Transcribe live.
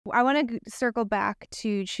I want to circle back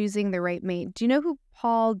to choosing the right mate. Do you know who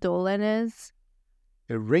Paul Dolan is?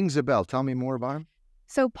 It rings a bell. Tell me more about him.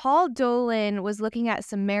 So Paul Dolan was looking at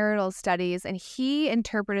some marital studies and he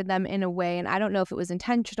interpreted them in a way, and I don't know if it was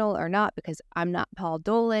intentional or not because I'm not Paul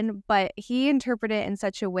Dolan, but he interpreted it in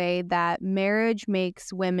such a way that marriage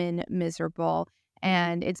makes women miserable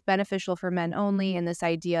and it's beneficial for men only. And this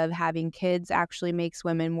idea of having kids actually makes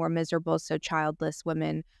women more miserable. So childless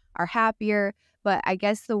women are happier. But I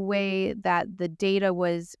guess the way that the data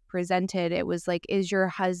was presented, it was like, is your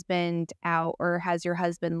husband out or has your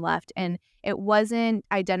husband left? And it wasn't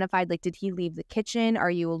identified, like, did he leave the kitchen? Are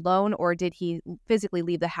you alone? Or did he physically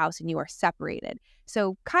leave the house and you are separated?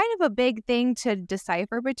 So kind of a big thing to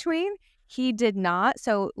decipher between. He did not.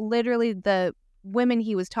 So literally the women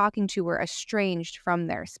he was talking to were estranged from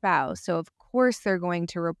their spouse. So of course they're going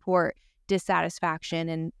to report dissatisfaction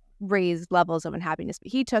and raise levels of unhappiness.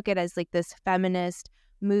 But he took it as like this feminist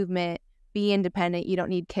movement, be independent, you don't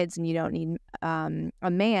need kids and you don't need a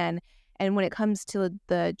man. And when it comes to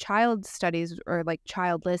the child studies or like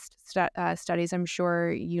childless studies, I'm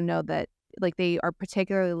sure you know that like they are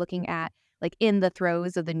particularly looking at like in the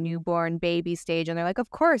throes of the newborn baby stage. And they're like,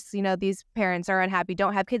 of course, you know, these parents are unhappy,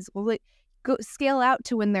 don't have kids. Well, go scale out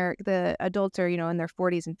to when the adults are, you know, in their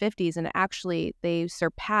 40s and 50s, and actually they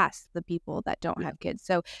surpass the people that don't have kids.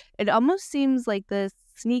 So it almost seems like this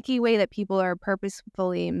sneaky way that people are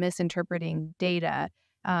purposefully misinterpreting data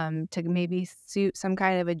to maybe suit some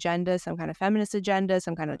kind of agenda, some kind of feminist agenda,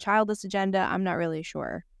 some kind of childless agenda. I'm not really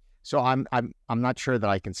sure. So I'm not sure that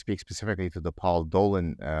I can speak specifically to the Paul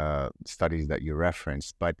Dolan studies that you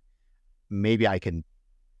referenced, but maybe I can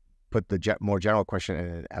put the more general question in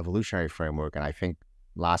an evolutionary framework. And I think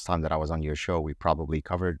last time that I was on your show, we probably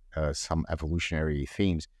covered some evolutionary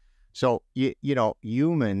themes. So, you know,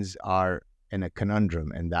 humans are in a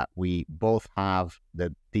conundrum in that we both have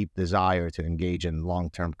the deep desire to engage in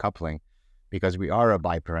long-term coupling because we are a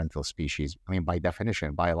biparental species. I mean, by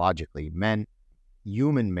definition, biologically,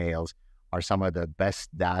 human males are some of the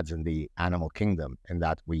best dads in the animal kingdom in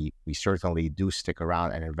that we certainly do stick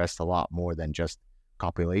around and invest a lot more than just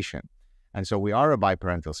copulation. And so we are a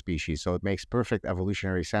biparental species. So it makes perfect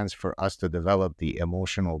evolutionary sense for us to develop the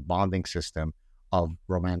emotional bonding system of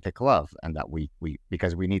romantic love, and that we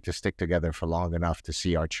because we need to stick together for long enough to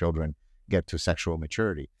see our children get to sexual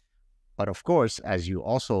maturity. But of course, as you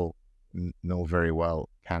also know very well,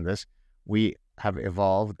 Candace, we have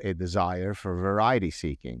evolved a desire for variety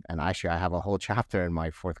seeking. And actually, I have a whole chapter in my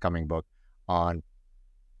forthcoming book on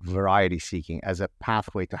variety seeking as a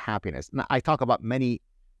pathway to happiness. Now, I talk about many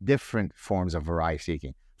different forms of variety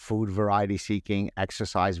seeking: food variety seeking,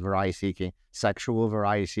 exercise variety seeking, sexual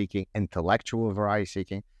variety seeking, intellectual variety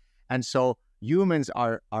seeking. And so humans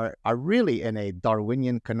are really in a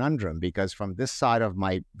Darwinian conundrum, because from this side of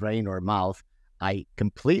my brain or mouth, I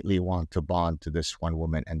completely want to bond to this one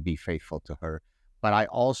woman and be faithful to her. But I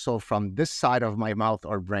also, from this side of my mouth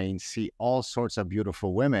or brain, see all sorts of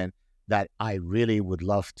beautiful women that I really would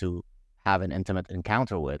love to have an intimate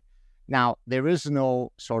encounter with. Now, there is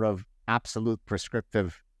no sort of absolute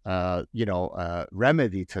prescriptive,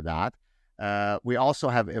 remedy to that. We also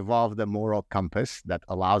have evolved a moral compass that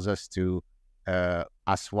allows us to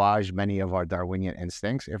assuage many of our Darwinian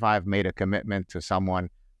instincts. If I've made a commitment to someone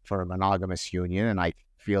for a monogamous union, and I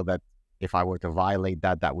feel that if I were to violate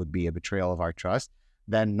that, that would be a betrayal of our trust,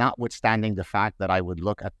 then notwithstanding the fact that I would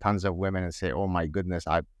look at tons of women and say, oh my goodness,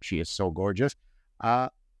 she is so gorgeous,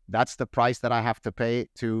 that's the price that I have to pay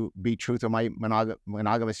to be true to my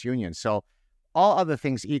monogamous union. So all other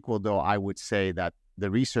things equal, though, I would say that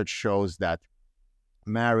the research shows that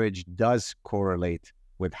marriage does correlate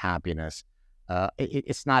with happiness.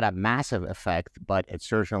 It's not a massive effect, but it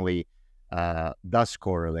certainly does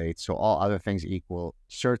correlate. So all other things equal,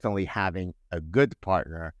 certainly having a good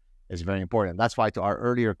partner is very important. That's why, to our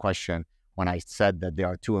earlier question, when I said that there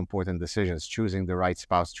are two important decisions: choosing the right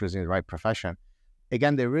spouse, choosing the right profession.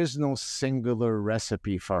 Again, there is no singular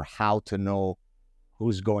recipe for how to know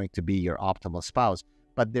who's going to be your optimal spouse,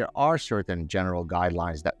 but there are certain general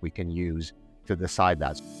guidelines that we can use to decide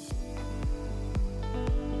that.